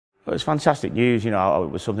It's fantastic news, you know. It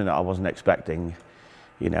was something that I wasn't expecting,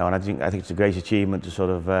 you know, and I think it's a great achievement to sort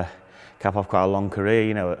of cap off quite a long career.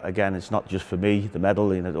 You know, again, it's not just for me, the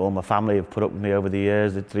medal, you know, all my family have put up with me over the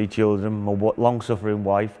years, the 3 children, my long-suffering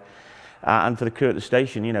wife, and for the crew at the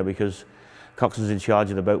station, you know, because Coxswain's in charge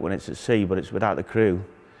of the boat when it's at sea, but it's without the crew,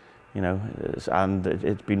 you know, and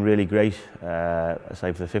it's been really great. I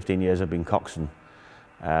say for the 15 years I've been coxswain,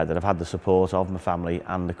 that I've had the support of my family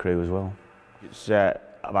and the crew as well. It's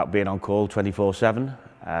about being on call 24/7,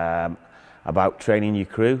 about training your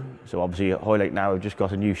crew. So obviously at Hoylake now we've just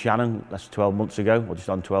got a new Shannon, that's 12 months ago, or just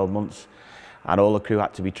on 12 months, and all the crew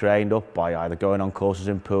had to be trained up by either going on courses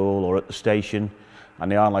in pool or at the station,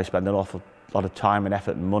 and the Wirral spend an awful lot of time and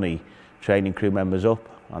effort and money training crew members up,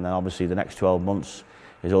 and then obviously the next 12 months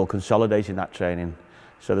is all consolidating that training.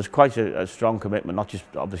 So there's quite a strong commitment, not just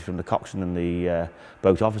obviously from the coxswain and the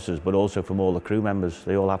boat officers, but also from all the crew members.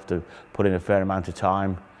 They all have to put in a fair amount of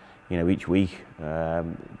time, you know, each week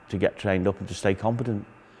to get trained up and to stay competent.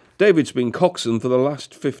 David's been coxswain for the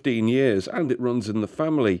last 15 years and it runs in the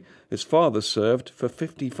family. His father served for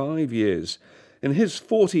 55 years. In his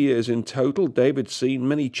 40 years in total, David's seen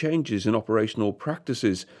many changes in operational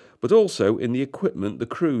practices, but also in the equipment the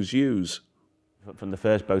crews use. From the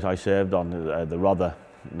first boat I served on, the Rother,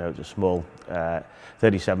 you know, it's a small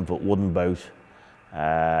 37-foot wooden boat,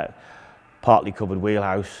 partly covered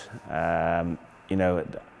wheelhouse, you know,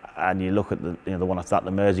 and you look at the one after that,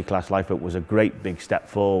 the Mersey class lifeboat was a great big step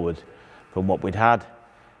forward from what we'd had,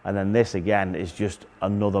 and then this again is just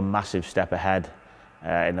another massive step ahead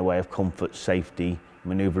in the way of comfort, safety,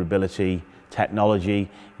 manoeuvrability, technology.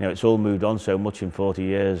 You know, it's all moved on so much in 40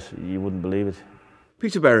 years, you wouldn't believe it.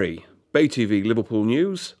 Peter Berry, Bay TV Liverpool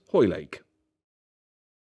News, Hoylake.